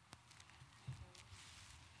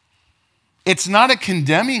 It's not a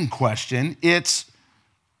condemning question. It's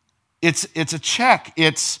a check.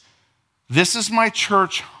 This is my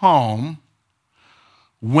church home.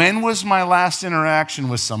 When was my last interaction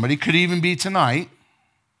with somebody? Could even be tonight.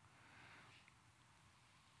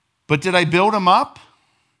 But did I build them up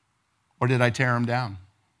or did I tear them down?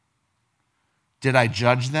 Did I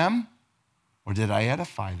judge them or did I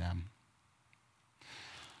edify them?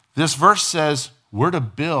 This verse says we're to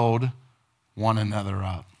build one another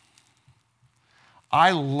up.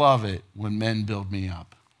 I love it when men build me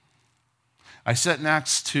up. I sat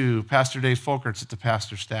next to Pastor Dave Folkerts at the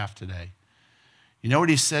pastor's staff today. You know what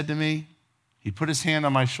he said to me? He put his hand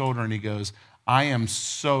on my shoulder and he goes, I am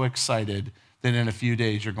so excited that in a few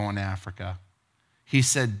days you're going to Africa. He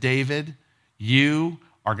said, David, you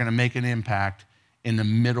are going to make an impact in the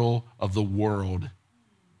middle of the world.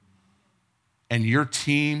 And your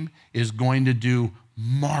team is going to do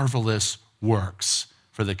marvelous works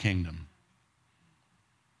for the kingdom.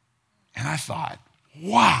 And I thought,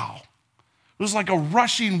 wow, it was like a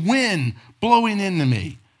rushing wind blowing into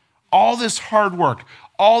me. All this hard work,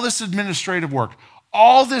 all this administrative work,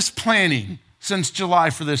 all this planning since July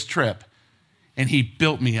for this trip. And he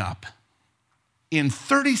built me up in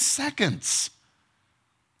 30 seconds.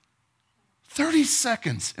 30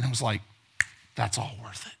 seconds. And I was like, that's all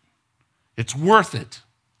worth it. It's worth it.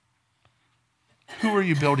 Who are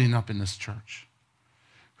you building up in this church?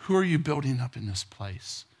 Who are you building up in this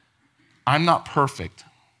place? I'm not perfect,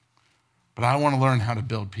 but I want to learn how to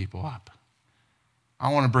build people up.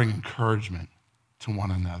 I want to bring encouragement to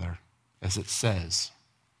one another, as it says.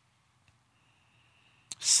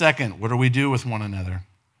 Second, what do we do with one another?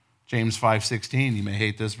 James 5:16, you may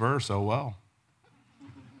hate this verse, oh well.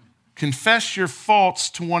 Confess your faults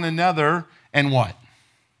to one another and what?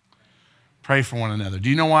 Pray for one another. Do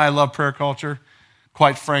you know why I love prayer culture?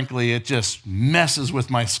 Quite frankly, it just messes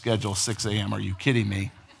with my schedule, 6 a.m. Are you kidding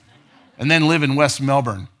me? And then live in West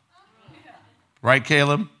Melbourne. Right,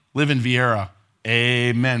 Caleb? Live in Vieira.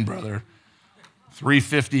 Amen, brother.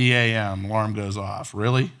 3:50 a.m., alarm goes off.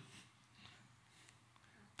 Really?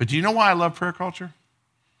 But do you know why I love prayer culture?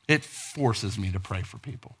 It forces me to pray for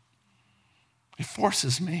people. It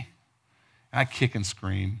forces me. I kick and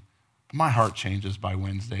scream. But my heart changes by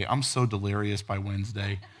Wednesday. I'm so delirious by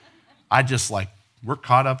Wednesday. We're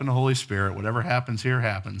caught up in the Holy Spirit. Whatever happens here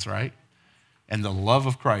happens, right? And the love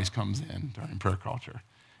of Christ comes in during prayer culture.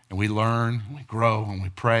 and we learn, and we grow, and we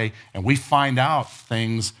pray, and we find out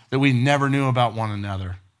things that we never knew about one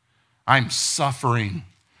another. I'm suffering.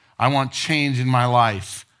 I want change in my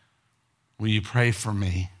life. Will you pray for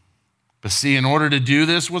me? But see, in order to do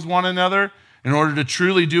this with one another, in order to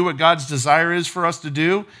truly do what God's desire is for us to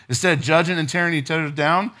do, instead of judging and tearing each other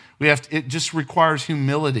down, it just requires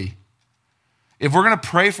humility. If we're going to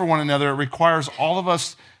pray for one another, it requires all of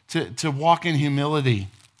us to walk in humility.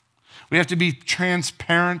 We have to be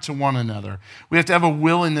transparent to one another. We have to have a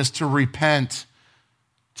willingness to repent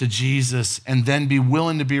to Jesus and then be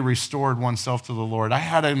willing to be restored oneself to the Lord. I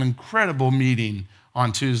had an incredible meeting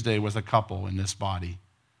on Tuesday with a couple in this body.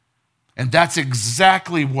 And that's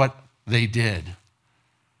exactly what they did.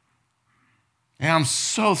 And I'm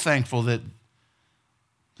so thankful that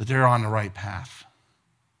they're on the right path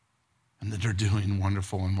and that they're doing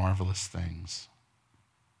wonderful and marvelous things.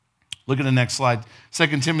 Look at the next slide.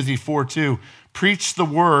 2 Timothy 4:2. Preach the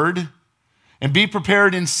word and be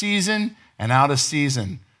prepared in season and out of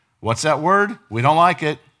season. What's that word? We don't like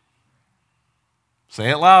it. Say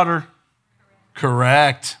it louder.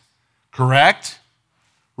 Correct. Correct.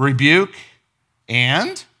 Rebuke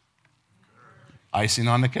and icing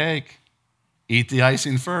on the cake. Eat the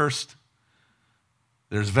icing first.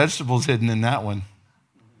 There's vegetables hidden in that one.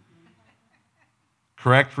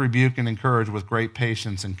 Correct, rebuke, and encourage with great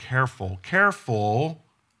patience and careful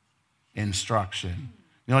instruction.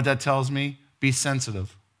 You know what that tells me? Be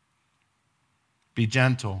sensitive. Be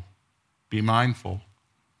gentle. Be mindful.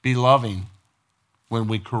 Be loving when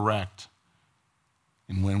we correct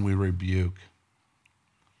and when we rebuke.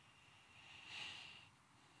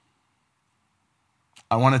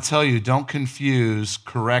 I want to tell you, don't confuse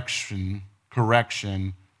correction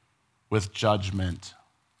with judgment.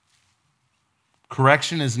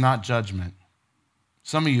 Correction is not judgment.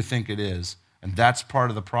 Some of you think it is, and that's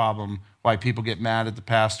part of the problem why people get mad at the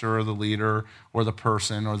pastor or the leader or the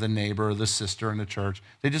person or the neighbor or the sister in the church.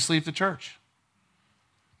 They just leave the church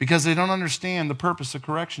because they don't understand the purpose of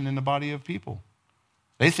correction in the body of people.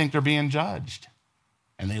 They think they're being judged,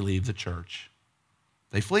 and they leave the church.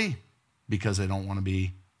 They flee because they don't want to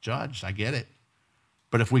be judged. I get it.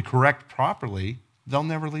 But if we correct properly, they'll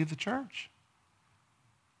never leave the church.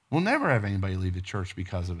 We'll never have anybody leave the church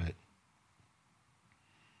because of it.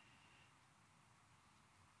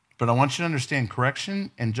 But I want you to understand,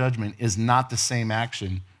 correction and judgment is not the same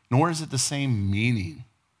action, nor is it the same meaning.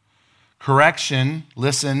 Correction,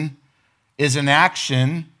 listen, is an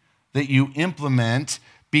action that you implement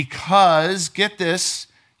because, get this,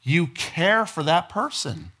 you care for that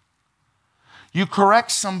person. You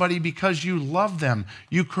correct somebody because you love them.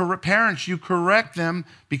 Parents, you correct them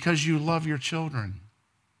because you love your children.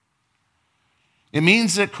 It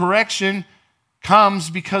means that correction comes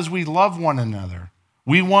because we love one another.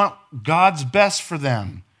 We want God's best for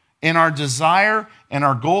them. And our desire and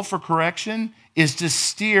our goal for correction is to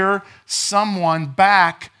steer someone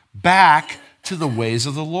back to the ways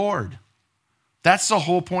of the Lord. That's the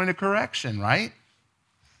whole point of correction, right?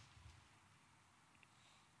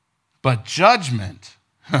 But judgment,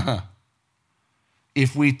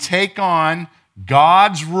 if we take on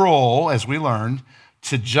God's role, as we learned,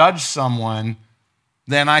 to judge someone,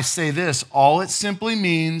 then I say this, all it simply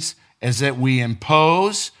means is that we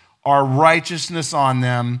impose our righteousness on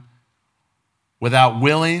them without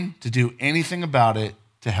willing to do anything about it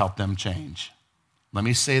to help them change. Let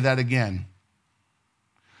me say that again.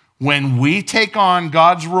 When we take on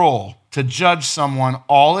God's role to judge someone,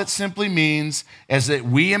 all it simply means is that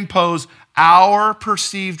we impose our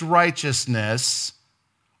perceived righteousness,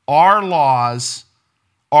 our laws,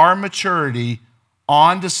 our maturity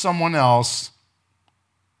onto someone else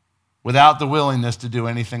without the willingness to do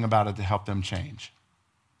anything about it to help them change.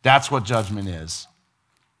 That's what judgment is.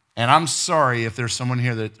 And I'm sorry if there's someone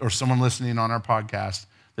here or someone listening on our podcast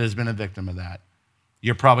that has been a victim of that.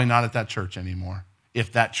 You're probably not at that church anymore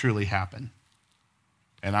if that truly happened.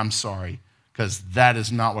 And I'm sorry, because that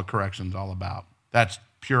is not what correction's all about. That's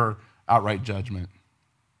pure, outright judgment.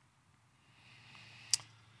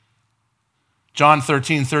 John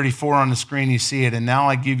 13:34 on the screen, you see it. And now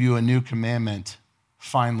I give you a new commandment,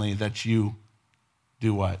 finally, that you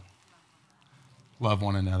do what? Love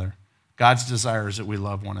one another. God's desire is that we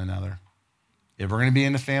love one another. If we're going to be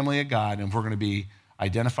in the family of God, and if we're going to be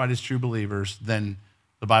identified as true believers, then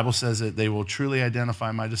the Bible says that they will truly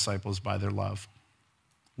identify my disciples by their love.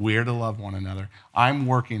 We are to love one another. I'm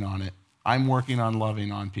working on it. I'm working on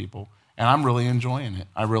loving on people, and I'm really enjoying it.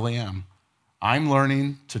 I really am. I'm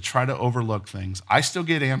learning to try to overlook things. I still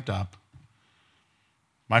get amped up.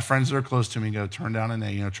 My friends that are close to me go, turn down an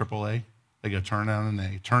A, AAA? They go, turn down an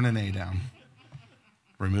A. Turn an A down.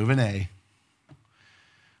 Remove an A.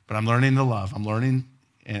 But I'm learning to love. I'm learning,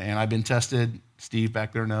 and I've been tested. Steve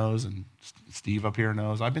back there knows, and Steve up here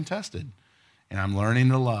knows. I've been tested, and I'm learning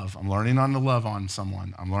to love. I'm learning on to love on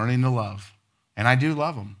someone. I'm learning to love, and I do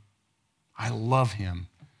love him. I love him,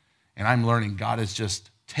 and I'm learning. God is just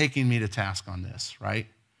taking me to task on this, right?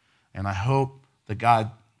 And I hope that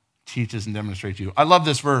God teaches and demonstrates you. I love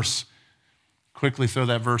this verse. Quickly throw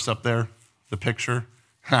that verse up there, the picture.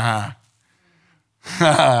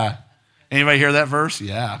 Anybody hear that verse?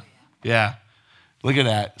 Yeah. Look at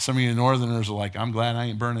that. Some of you northerners are like, I'm glad I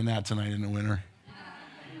ain't burning that tonight in the winter.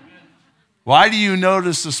 Why do you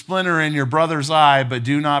notice the splinter in your brother's eye, but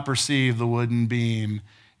do not perceive the wooden beam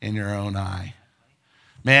in your own eye?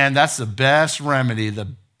 Man, that's the best remedy, the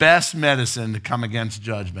best medicine to come against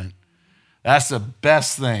judgment. That's the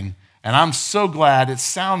best thing. And I'm so glad. It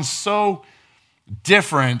sounds so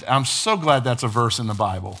different. I'm so glad that's a verse in the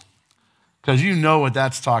Bible, because you know what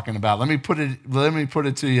that's talking about. Let me put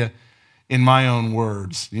it to you in my own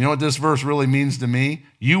words. You know what this verse really means to me?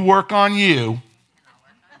 You work on you,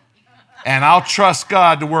 and I'll trust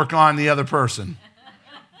God to work on the other person.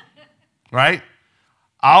 Right?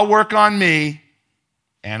 I'll work on me,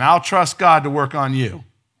 and I'll trust God to work on you.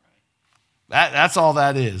 That's all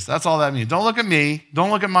that is. That's all that means. Don't look at me. Don't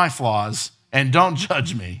look at my flaws, and don't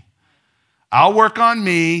judge me. I'll work on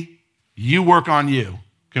me. You work on you.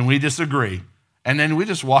 Can we disagree? And then we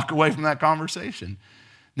just walk away from that conversation.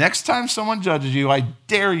 Next time someone judges you, I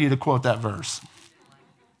dare you to quote that verse.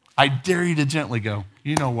 I dare you to gently go,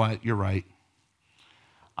 you know what? You're right.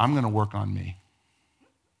 I'm going to work on me.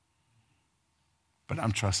 But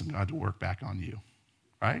I'm trusting God to work back on you,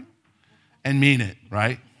 right? And mean it,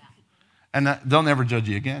 right? And they'll never judge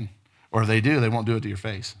you again. Or if they do, they won't do it to your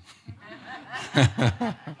face.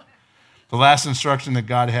 The last instruction that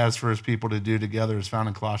God has for his people to do together is found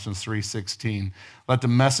in Colossians 3:16. Let the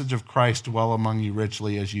message of Christ dwell among you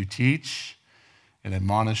richly as you teach and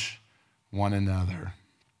admonish one another.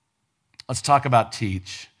 Let's talk about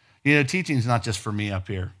teach. You know, teaching is not just for me up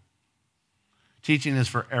here. Teaching is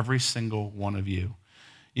for every single one of you.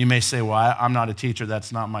 You may say, well, I'm not a teacher.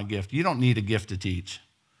 That's not my gift. You don't need a gift to teach.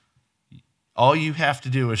 All you have to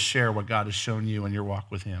do is share what God has shown you in your walk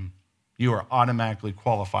with him. You are automatically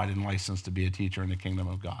qualified and licensed to be a teacher in the kingdom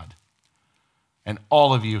of God. And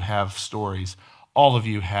all of you have stories. All of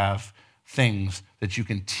you have things that you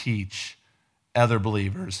can teach other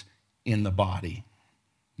believers in the body.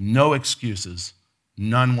 No excuses,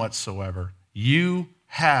 none whatsoever. You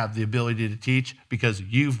have the ability to teach because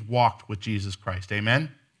you've walked with Jesus Christ. Amen?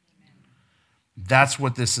 Amen. That's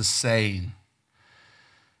what this is saying.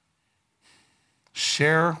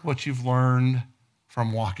 Share what you've learned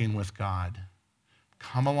from walking with God.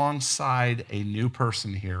 Come alongside a new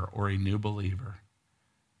person here or a new believer.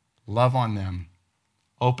 Love on them.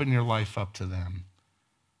 Open your life up to them.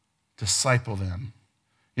 Disciple them.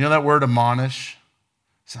 You know that word admonish?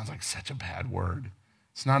 Sounds like such a bad word.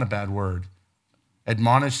 It's not a bad word.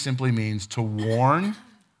 Admonish simply means to warn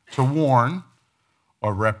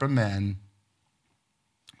or reprimand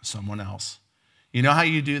someone else. You know how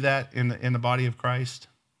you do that in the body of Christ?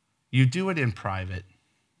 You do it in private.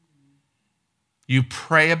 You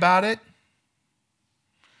pray about it,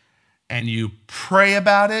 and you pray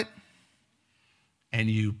about it, and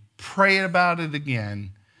you pray about it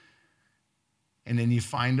again, and then you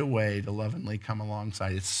find a way to lovingly come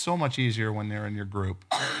alongside. It's so much easier when they're in your group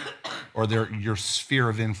or they're your sphere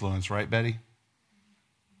of influence, right, Betty?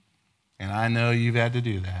 And I know you've had to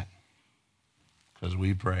do that because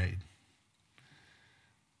we prayed.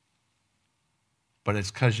 But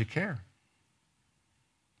it's because you care.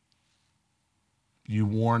 You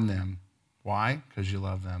warn them. Why? Because you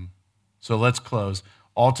love them. So let's close.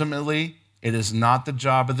 Ultimately, it is not the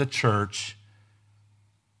job of the church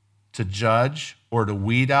to judge or to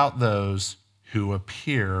weed out those who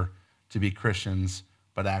appear to be Christians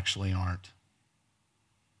but actually aren't.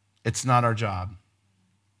 It's not our job.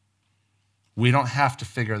 We don't have to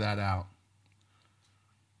figure that out.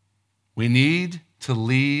 We need to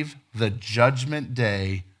leave the judgment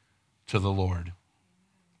day to the Lord.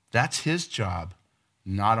 That's his job,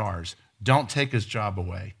 not ours. Don't take his job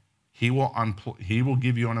away. He will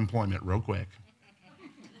give you unemployment real quick.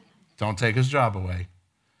 Don't take his job away.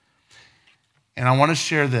 And I want to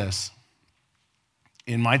share this.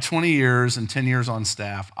 In my 20 years and 10 years on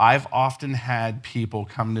staff, I've often had people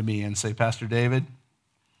come to me and say, Pastor David,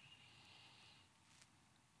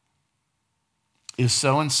 is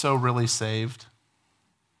so-and-so really saved?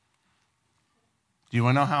 Do you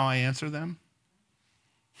want to know how I answer them?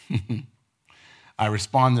 I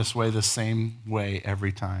respond this way, the same way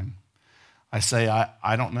every time. I say,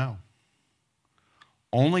 I don't know.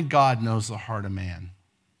 Only God knows the heart of man.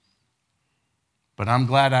 But I'm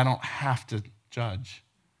glad I don't have to judge.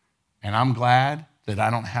 And I'm glad that I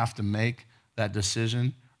don't have to make that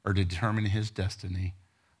decision or determine his destiny.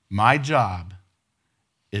 My job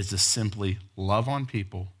is to simply love on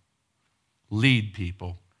people, lead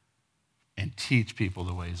people, and teach people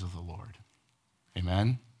the ways of the Lord.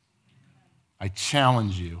 Amen? I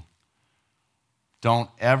challenge you, don't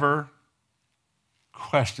ever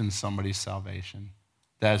question somebody's salvation.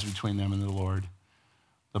 That is between them and the Lord.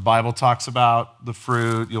 The Bible talks about the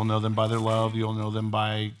fruit. You'll know them by their love. You'll know them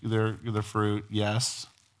by their fruit. Yes,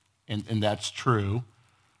 and that's true.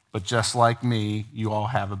 But just like me, you all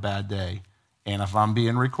have a bad day. And if I'm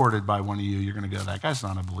being recorded by one of you, you're going to go, that guy's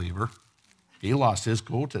not a believer. He lost his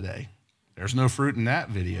cool today. There's no fruit in that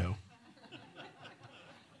video.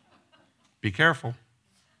 Be careful.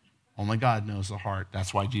 Only God knows the heart.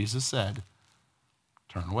 That's why Jesus said,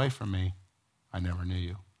 turn away from me. I never knew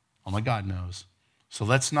you. Only God knows. So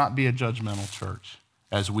let's not be a judgmental church.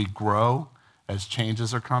 As we grow, as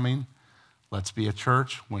changes are coming, let's be a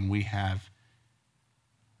church when we have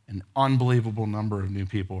an unbelievable number of new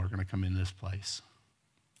people who are going to come in this place.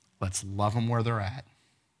 Let's love them where they're at.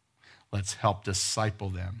 Let's help disciple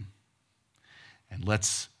them. And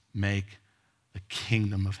let's make the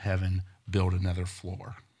kingdom of heaven build another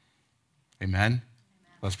floor. Amen?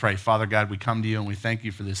 Let's pray. Father God, we come to you and we thank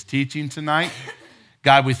you for this teaching tonight.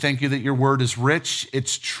 God, we thank you that your word is rich,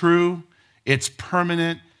 it's true, it's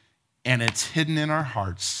permanent, and it's hidden in our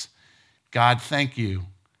hearts. God, thank you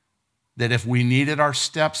that if we needed our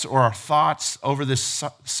steps or our thoughts over this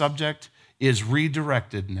subject is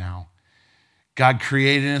redirected now. God,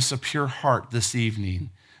 create in us a pure heart this evening.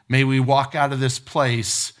 May we walk out of this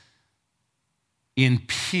place in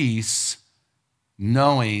peace,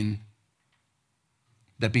 knowing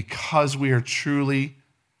that because we are truly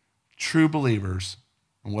true believers,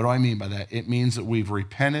 and what do I mean by that? It means that we've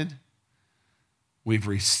repented, we've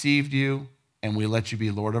received you, and we let you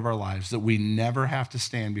be Lord of our lives, that we never have to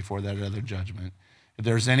stand before that other judgment. If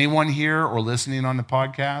there's anyone here or listening on the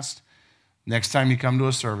podcast, next time you come to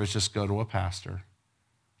a service, just go to a pastor.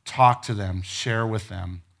 Talk to them, share with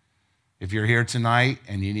them. If you're here tonight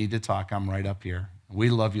and you need to talk, I'm right up here.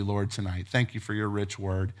 We love you, Lord, tonight. Thank you for your rich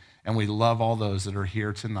word. And we love all those that are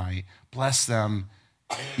here tonight. Bless them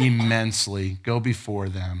immensely. Go before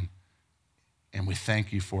them. And we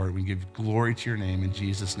thank you for it. We give glory to your name in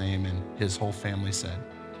Jesus' name. And his whole family said,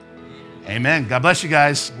 amen. God bless you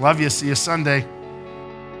guys. Love you. See you Sunday.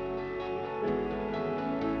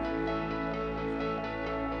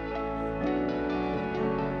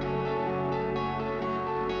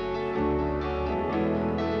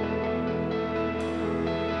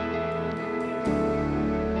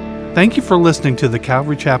 Thank you for listening to the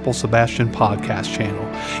Calvary Chapel Sebastian podcast channel.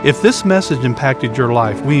 If this message impacted your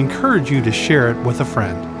life, we encourage you to share it with a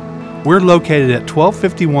friend. We're located at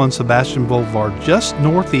 1251 Sebastian Boulevard, just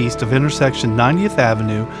northeast of intersection 90th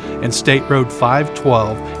Avenue and State Road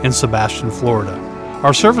 512 in Sebastian, Florida.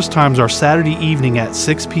 Our service times are Saturday evening at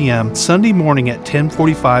 6 p.m., Sunday morning at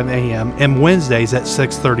 10:45 a.m., and Wednesdays at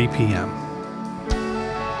 6:30 p.m.